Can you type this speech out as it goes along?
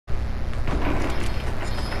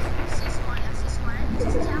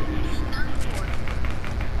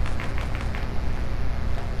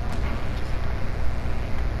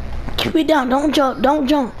Keep it down. Don't jump. Don't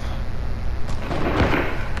jump.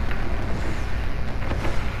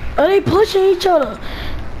 Are they pushing each other?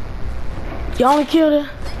 Y'all wanna kill them?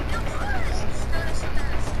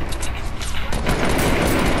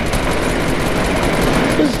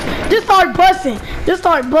 Just start busting. Just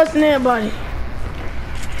start busting everybody.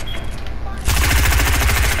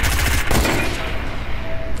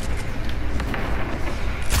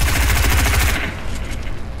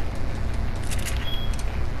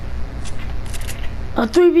 A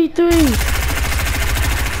 3v3.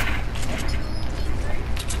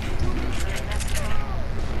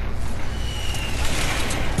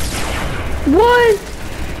 What?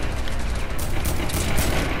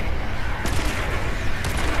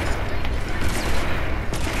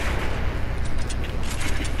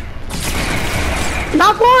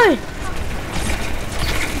 Knock one.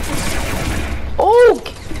 Oh,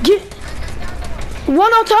 get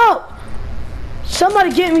one on top.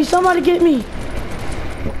 Somebody get me. Somebody get me.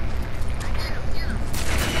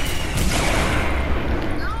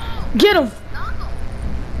 Get him.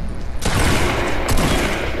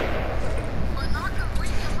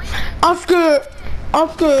 I'm scared. I'm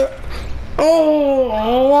scared.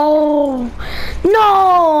 Oh,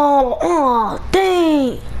 no. Oh,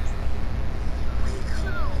 dang.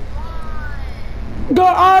 The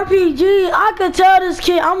RPG. I could tell this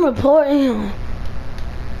kid. I'm reporting him.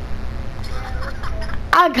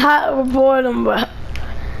 I gotta report him, bro.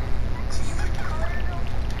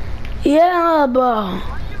 Yeah, bro.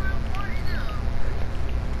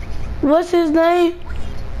 What's his name?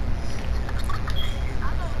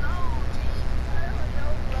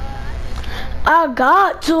 I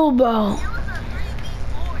got to, bro.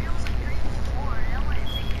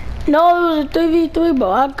 No, it was a 3v3,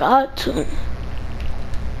 bro. I got to.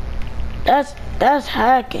 That's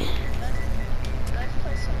hacking.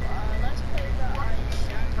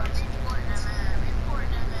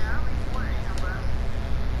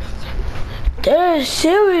 They're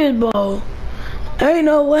serious, bro. Ain't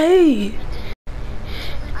no way.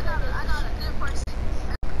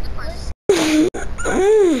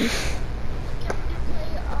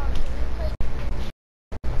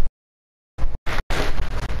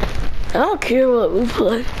 I don't care what we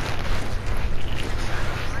play.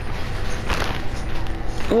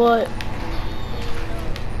 What?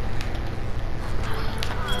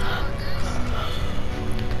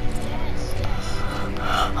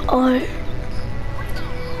 Alright.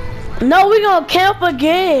 No, we gonna camp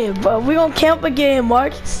again, bro. We gonna camp again,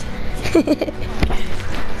 Marcus.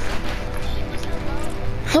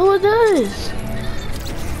 Who is this?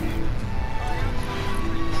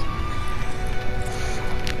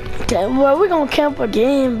 Damn, bro, we gonna camp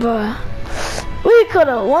again, bro. We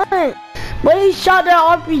could've won, but he shot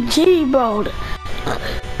that RPG, bro.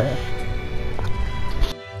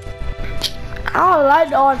 I don't like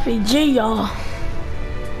the RPG, y'all.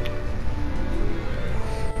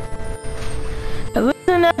 The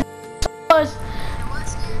reason that was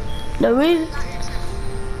the reason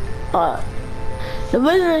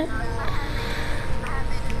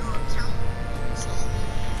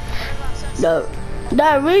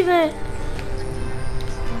that reason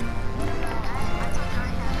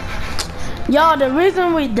y'all, the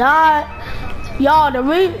reason we died, y'all,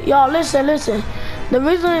 y'all listen, the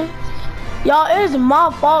reason, y'all, it's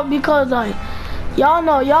my fault because like, y'all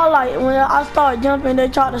know, y'all like, when I start jumping, they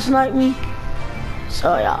try to snipe me.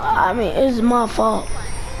 So y'all, I mean, it's my fault.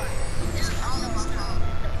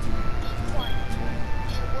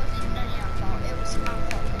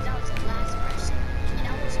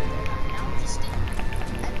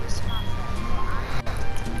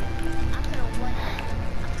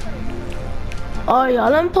 Oh yeah,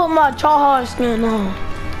 let me put my Chahar skin on.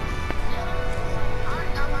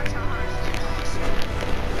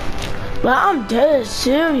 But I'm dead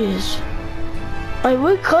serious. Like,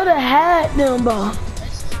 we could have had them, bro.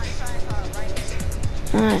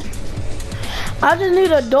 Alright. I just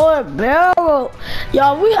need a door barrel.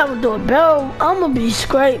 Y'all, we have a door barrel. I'm gonna be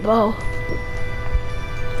straight, bro.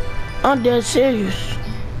 I'm dead serious.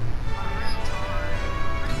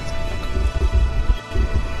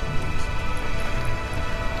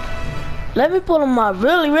 Let me put on my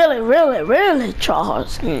really Chahar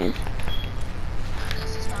skin.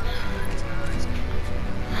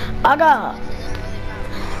 I got.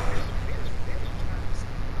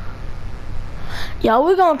 Y'all,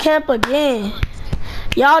 we gonna camp again.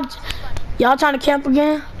 Y'all trying to camp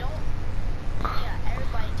again?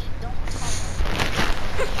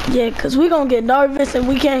 Yeah, cause we gonna get nervous and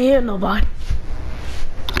we can't hear nobody.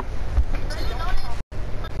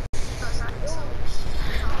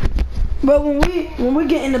 But when we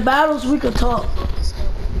get in the battles, we could talk.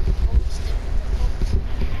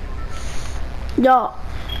 Y'all,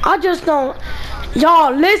 I just don't.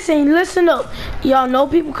 Y'all, listen up. Y'all know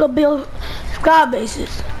people could build sky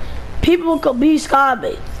bases. People could be sky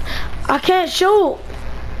bases. I can't shoot.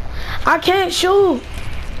 I can't shoot.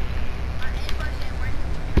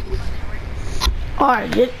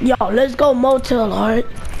 Alright, y'all, let's go motel, alright?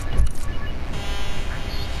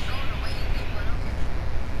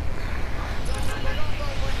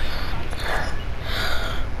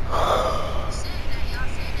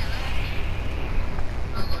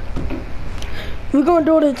 We're gonna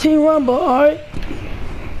do the team rumble, alright?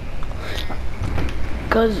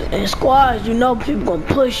 Cause in squads, you know people gonna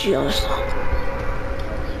push you and stuff.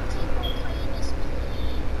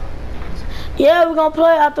 Yeah, we're gonna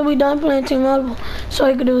play after we done playing team rumble, so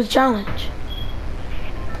he can do his challenge.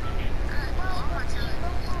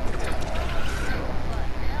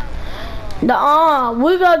 We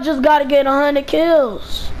just gotta get 100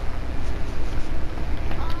 kills.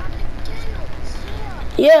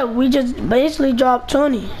 Yeah, we just basically dropped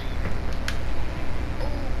 20.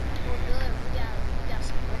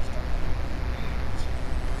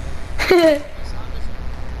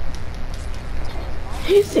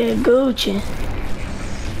 He said Gucci.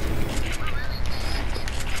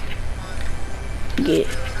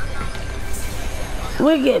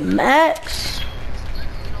 We get max.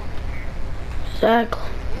 Exactly.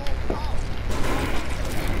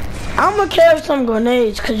 I'm gonna carry some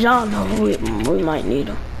grenades cause y'all know we might need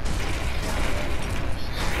them.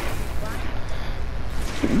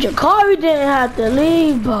 Jakari didn't have to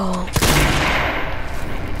leave, bro.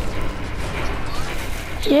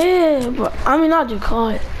 Yeah, bro. I mean not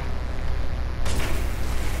Jakari.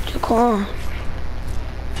 Jaquan.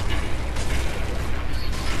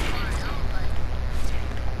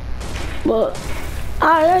 But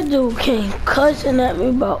that dude came cussing at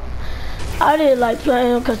me, bro. I didn't like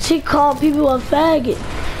playing him because he called people a faggot.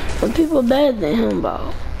 But people better than him,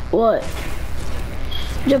 bro. What?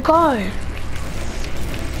 Jakari.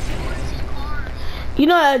 You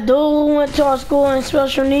know that dude who went to our school in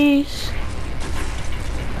special needs?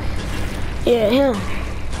 Yeah, him.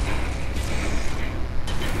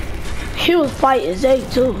 He was fighting Zay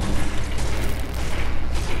too.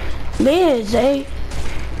 Me and Zay.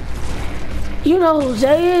 You know who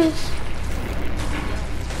Zay is?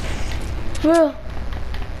 For real?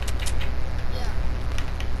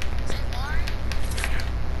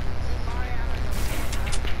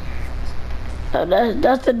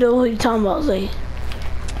 That's the dude who you talking about, Zay.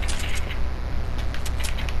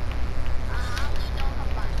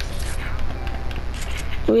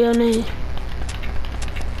 Real name.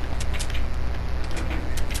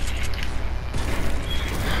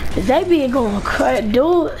 Zay be going crazy,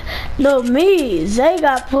 dude. Look, me, Zay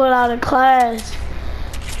got put out of class.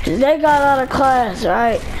 Zay got out of class,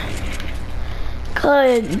 right?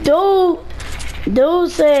 Cause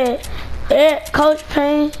dude said, Coach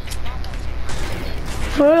Payne,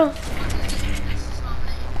 for real.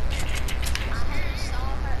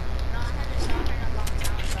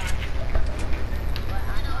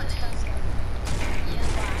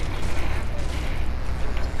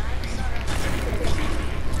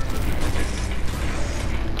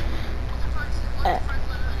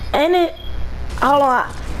 Ain't it? Hold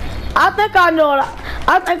on. I think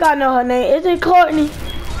I know her name. Is it Courtney?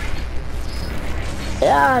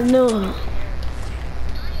 Yeah, I knew her.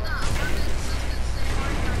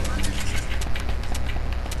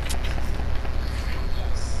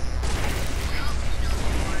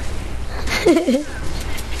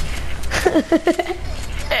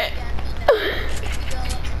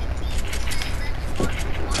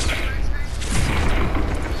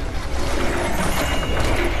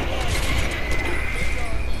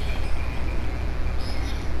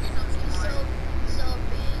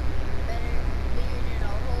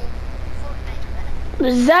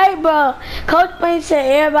 Zay, bro, Coach Payne said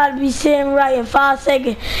everybody be sitting right in 5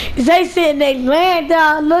 seconds. Zay sitting there laying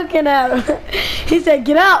down looking at him. He said,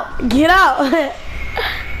 get out, get out.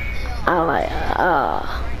 I'm like,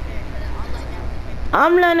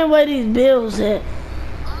 I'm learning where these bills at.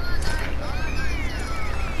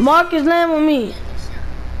 Marcus, land with me.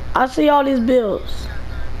 I see all these bills.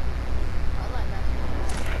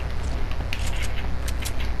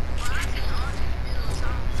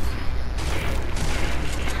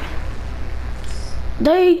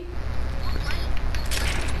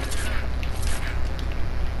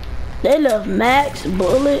 They love max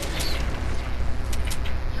bullets.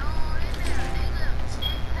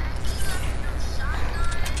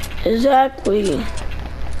 Exactly.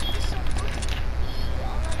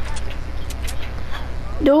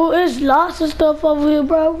 Dude, there's lots of stuff over here,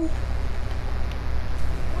 bro.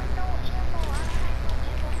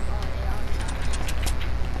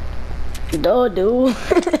 No, dude.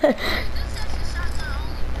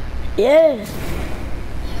 Yeah.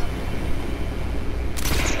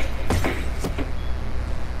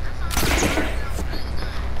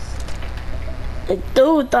 The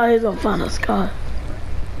dude thought he was gonna find a scar.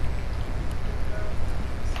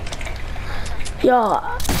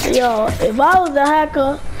 Yo, if I was a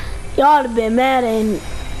hacker, y'all would have been mad at me.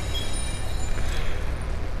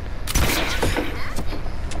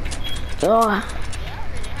 Yo.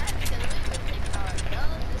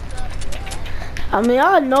 I mean,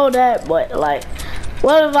 I know that, but like,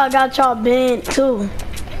 what if I got y'all banned too?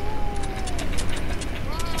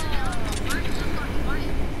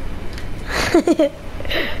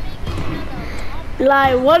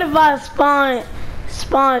 Like, what if I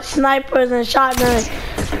spawn snipers and shotguns,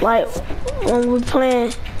 like when we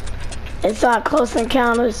playing inside close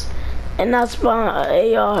encounters, and not spawn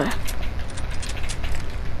an AR?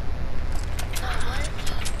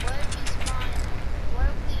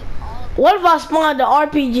 What if I spawned the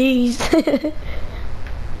RPGs?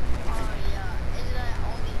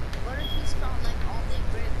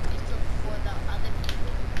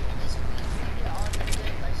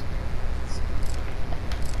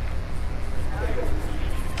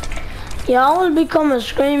 Yeah, I want to become a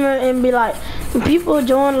screamer and be like, when people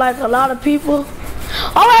join, like a lot of people.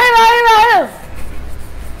 Oh, right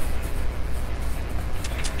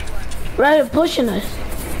here. Right here, pushing us.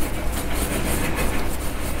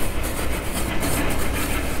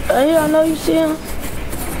 Right here, I know you see him.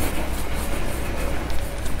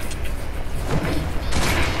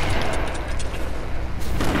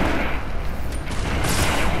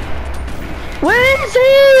 Where is he?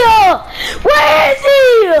 Where is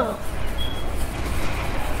he?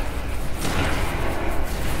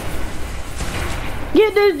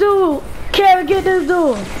 Get this dude! Carrie, get this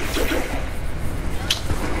dude!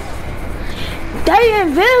 They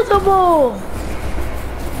invisible!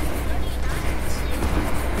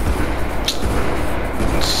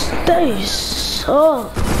 They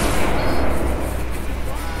suck.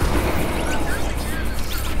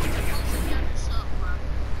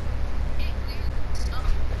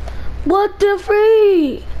 What the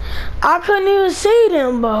freak? I couldn't even see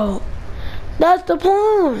them, bro. That's the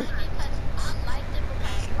point.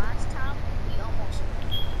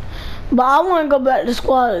 But I want to go back to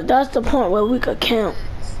squad. That's the point where we could camp.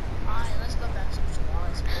 Alright, let's go back to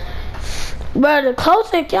squads. Bro, the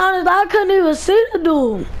close encounters, I couldn't even see the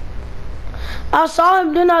dude. I saw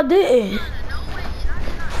him, then I didn't.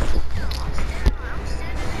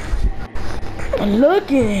 I'm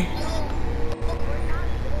looking.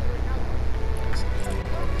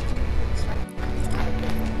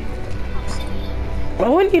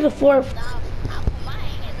 Bro, we need a fourth.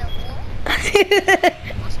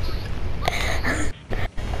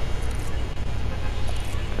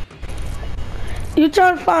 You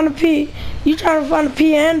trying to find a P? You trying to find a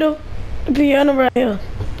P handle? The P handle right here.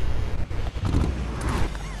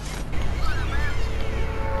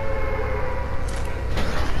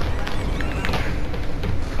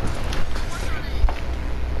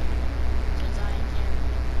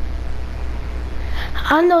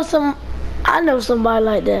 I know somebody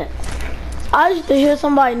like that. I used to hear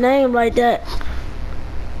somebody name like that.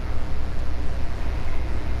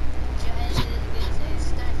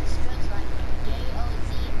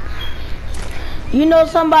 You know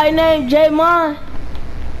somebody named J-Mon?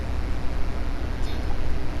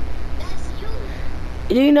 That's you.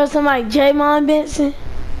 Do you know somebody J-Mon Benson?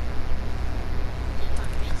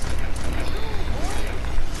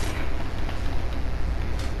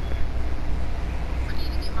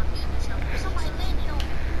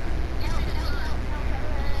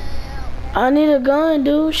 I need a gun,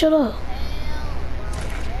 dude. Shut up.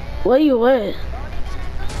 Where you at?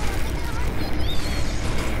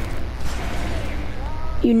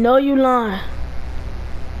 You know you lying.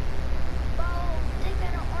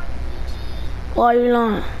 Why are you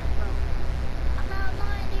lying?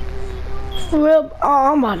 For real?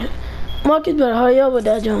 Oh, I'm about to. Marcus better hurry up with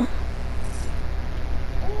that, John.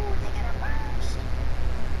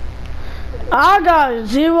 I got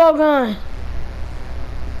 0 gun.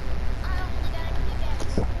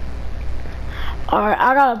 Alright,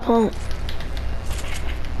 I got a pump.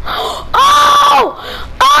 Oh!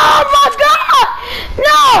 Oh my God!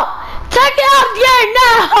 No! Take it out, Gary,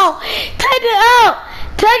 now! Take it out!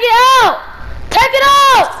 Take it out! Take it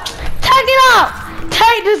out! Take it out!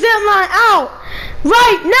 Take the zip line out!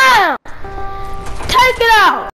 Right now! Take it out!